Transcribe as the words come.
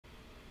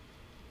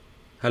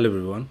Hello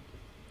everyone,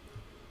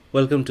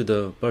 welcome to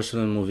the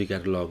personal movie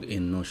catalog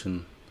in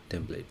Notion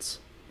templates.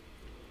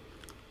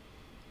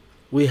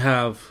 We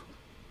have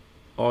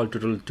all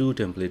total two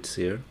templates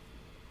here.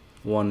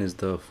 One is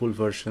the full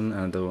version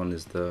and the other one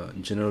is the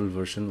general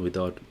version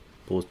without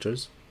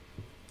posters.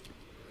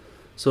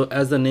 So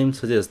as the name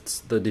suggests,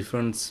 the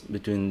difference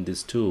between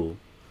these two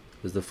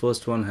is the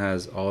first one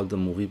has all the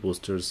movie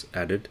posters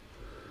added.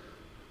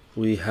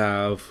 We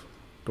have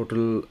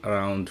total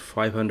around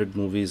 500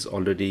 movies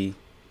already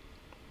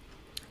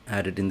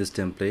added in this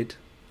template.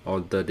 All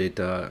the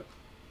data,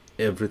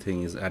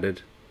 everything is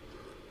added,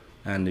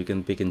 and you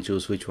can pick and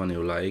choose which one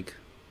you like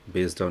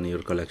based on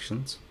your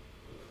collections.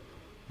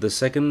 The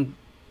second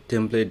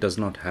template does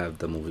not have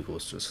the movie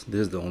posters.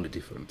 This is the only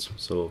difference.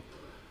 So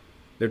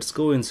let's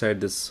go inside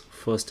this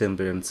first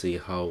template and see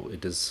how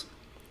it is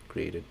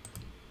created.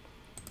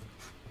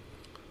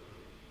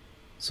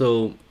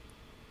 So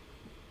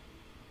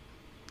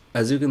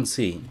as you can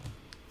see,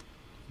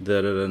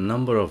 there are a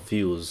number of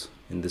views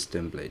in this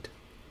template.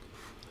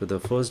 So the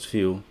first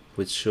view,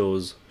 which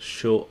shows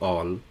show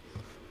all,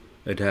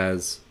 it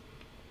has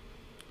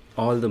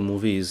all the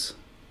movies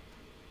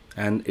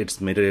and its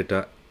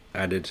metadata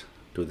added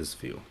to this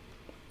view.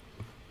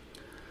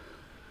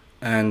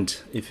 And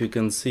if you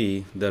can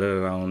see, there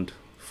are around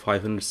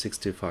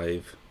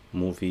 565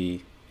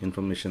 movie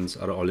informations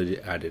are already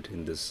added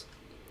in this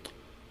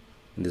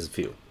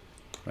view,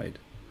 right?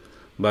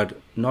 But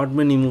not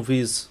many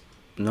movies,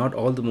 not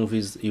all the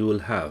movies you will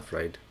have,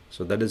 right?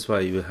 So that is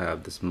why you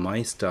have this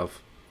my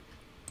stuff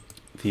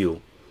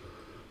view,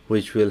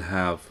 which will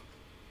have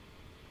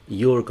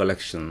your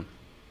collection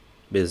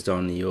based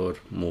on your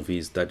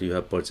movies that you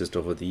have purchased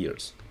over the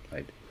years,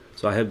 right?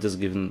 So I have just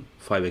given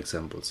 5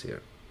 examples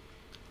here.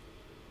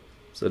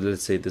 So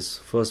let's say this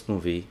first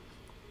movie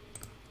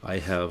I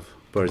have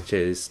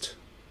purchased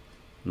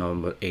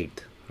November 8th,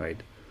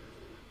 right?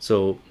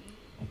 So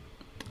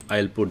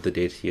I'll put the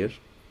date here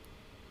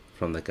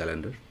from the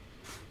calendar.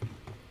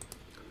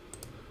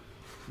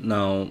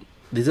 Now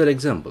these are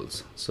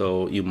examples,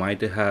 so you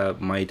might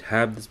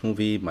have this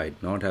movie,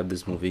 might not have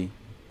this movie.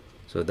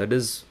 So that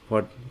is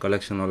what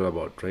collection all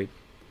about, right?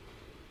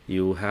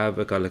 You have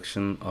a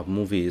collection of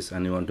movies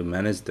and you want to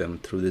manage them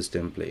through this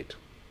template.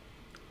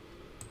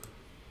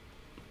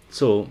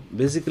 So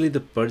basically the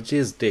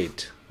purchase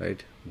date,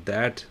 right,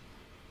 that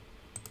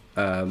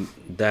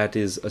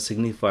is a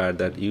signifier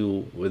that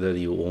whether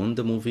you own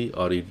the movie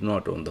or you do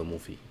not own the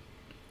movie,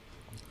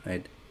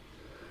 right?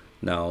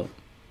 Now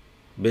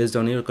based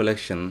on your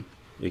collection,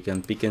 you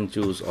can pick and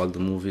choose all the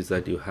movies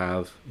that you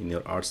have in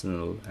your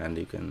arsenal, and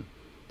you can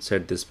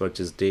set this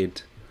purchase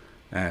date,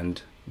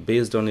 and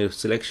based on your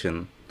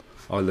selection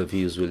all the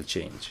views will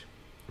change,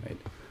 right?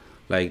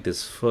 Like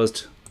this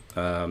first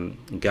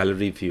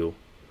gallery view,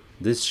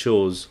 this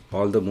shows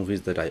all the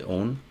movies that I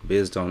own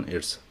based on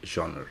its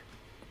genre,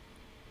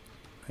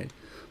 right?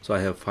 So I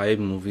have 5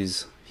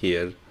 movies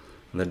here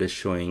that is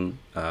showing,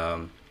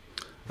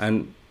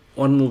 and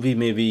one movie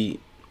may be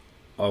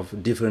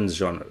of different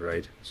genre,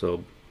 right?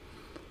 So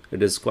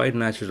it is quite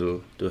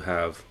natural to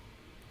have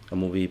a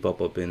movie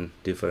pop up in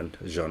different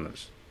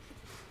genres.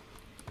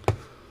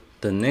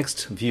 The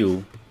next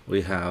view,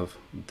 we have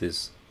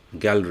this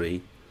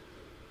gallery,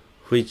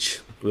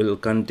 which will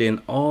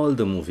contain all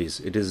the movies.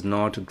 It is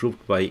not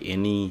grouped by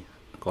any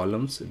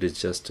columns, it is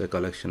just a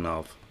collection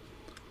of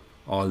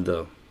all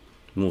the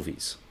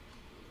movies.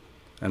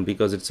 And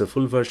because it's a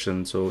full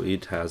version, so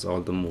it has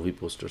all the movie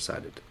posters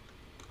added.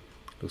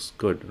 Looks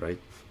good, right?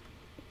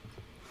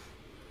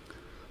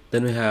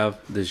 Then we have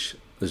this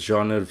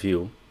genre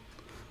view,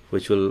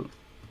 which will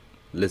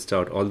list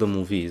out all the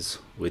movies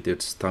with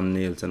its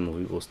thumbnails and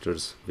movie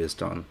posters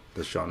based on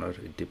the genre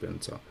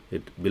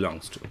it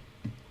belongs to.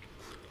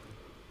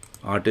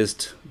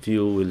 Artist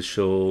view will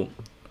show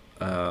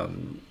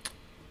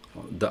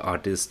the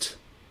artist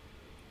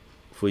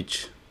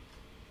which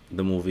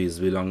the movie is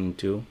belonging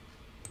to.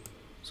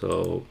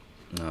 So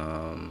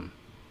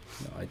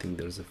I think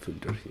there's a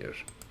filter here,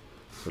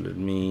 so let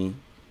me,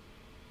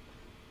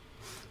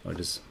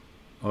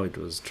 it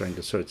was trying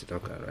to search it.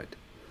 Okay, right.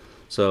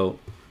 So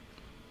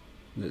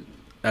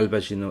Al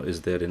Pacino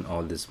is there in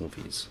all these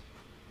movies.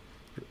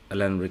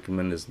 Alan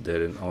Rickman is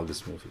there in all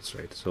these movies,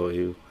 right? So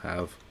you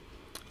have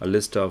a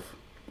list of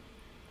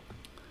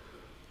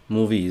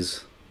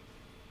movies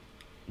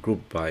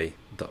grouped by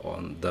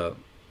the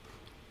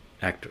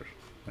actor,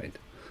 right?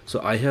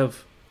 So I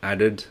have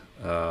added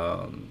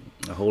a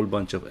whole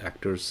bunch of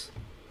actors.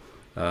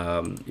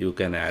 You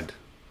can add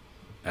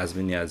as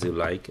many as you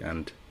like,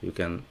 and you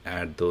can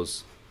add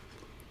those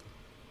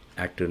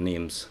actor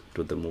names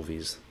to the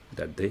movies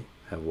that they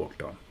have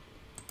worked on.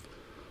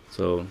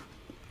 So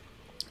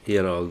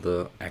here are all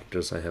the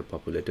actors I have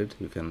populated.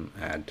 You can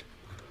add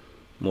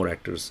more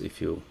actors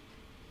if you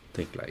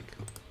think like.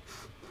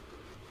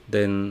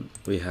 Then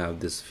we have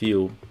this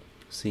view,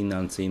 seen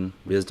unseen,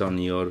 based on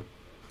your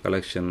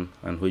collection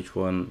and which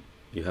one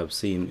you have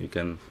seen. You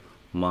can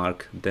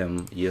mark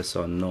them yes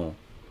or no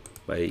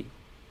by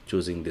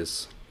choosing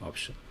this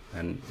option,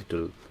 and it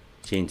will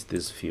change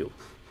this view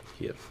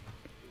here.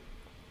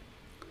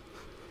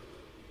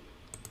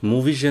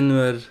 Movie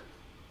genre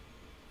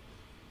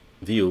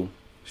view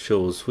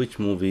shows which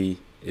movie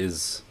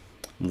is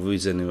movie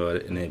genre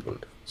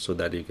enabled, so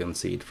that you can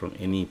see it from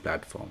any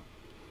platform.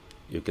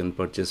 You can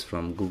purchase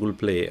from Google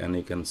Play and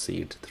you can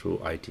see it through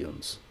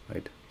iTunes,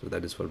 right? So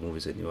that is what movie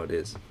genre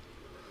is.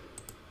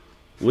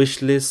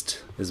 Wish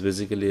list is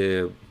basically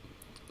a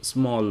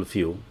small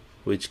view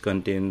which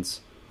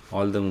contains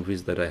all the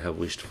movies that I have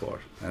wished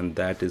for, and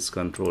that is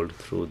controlled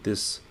through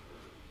this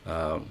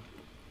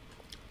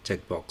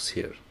checkbox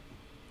here,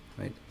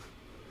 right?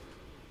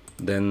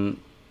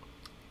 Then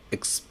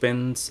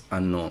expense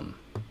unknown.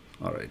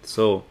 All right,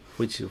 so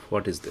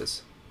what is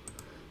this?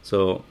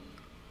 So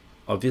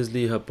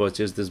obviously you have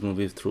purchased this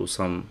movie through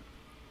some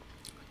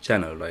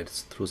channel, right?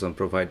 It's through some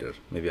provider,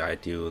 maybe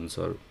iTunes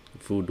or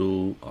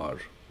Vudu or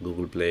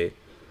Google Play,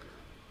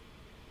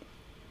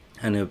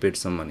 and you have paid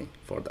some money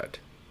for that.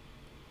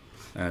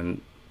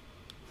 And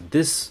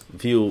this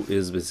view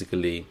is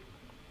basically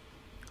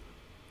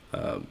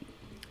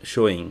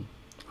showing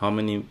how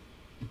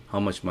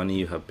much money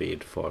you have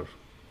paid for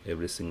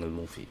every single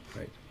movie,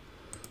 right?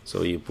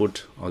 So you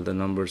put all the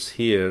numbers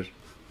here,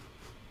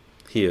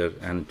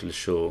 and it will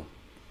show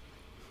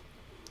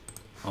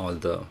all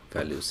the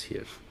values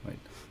here, right?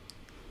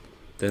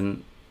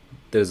 Then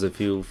there's a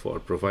view for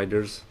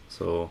providers.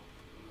 So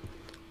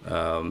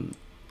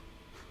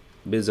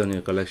based on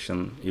your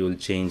collection, you will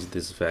change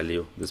this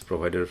value, this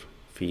provider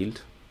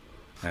field,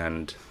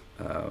 and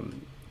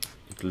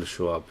it will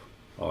show up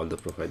all the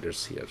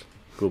providers here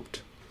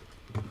grouped.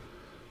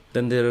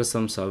 Then there are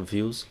some sub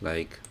views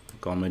like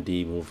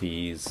comedy,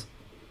 movies.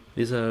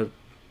 These are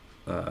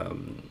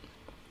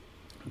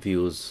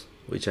views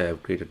which I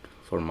have created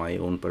for my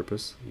own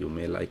purpose. You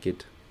may like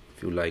it.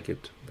 If you like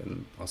it,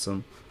 then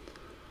awesome,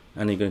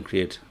 and you can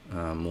create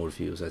more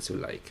views as you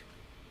like.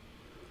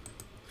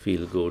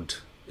 Feel good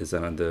is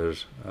another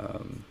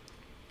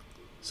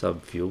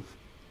sub view.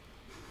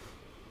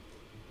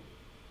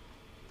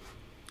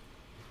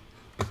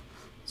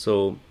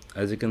 So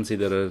as you can see,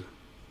 there are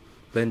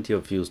plenty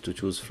of views to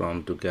choose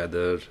from to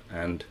gather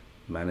and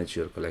manage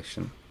your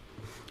collection,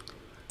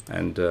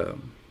 and there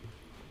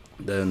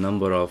are a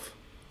number of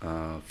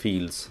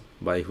fields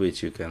by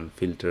which you can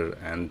filter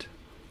and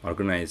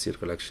organize your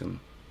collection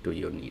to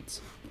your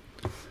needs.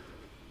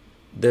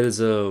 There is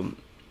a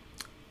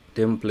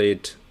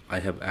template I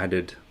have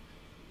added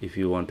if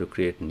you want to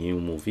create new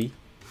movie.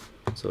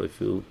 So if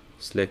you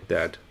select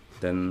that,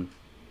 then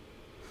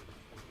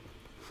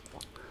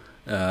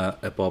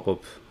a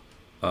pop-up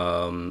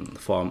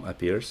form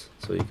appears,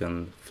 so you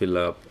can fill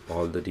up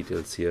all the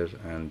details here,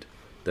 and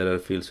there are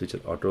fields which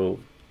are auto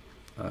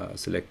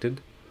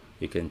selected.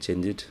 You can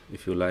change it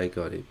if you like,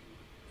 or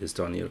it's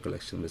on your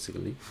collection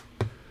basically.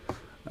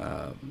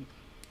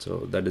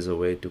 So that is a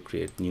way to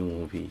create new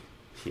movie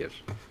here.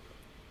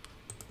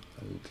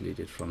 I'll delete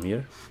it from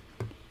here,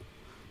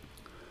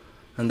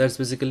 and that's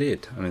basically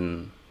it. I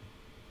mean,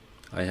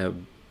 I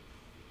had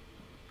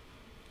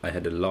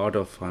a lot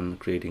of fun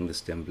creating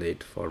this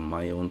template for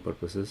my own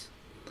purposes,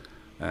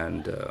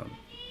 and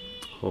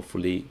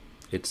hopefully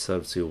it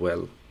serves you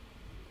well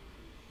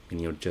in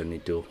your journey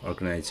to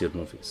organize your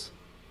movies.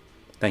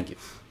 Thank you.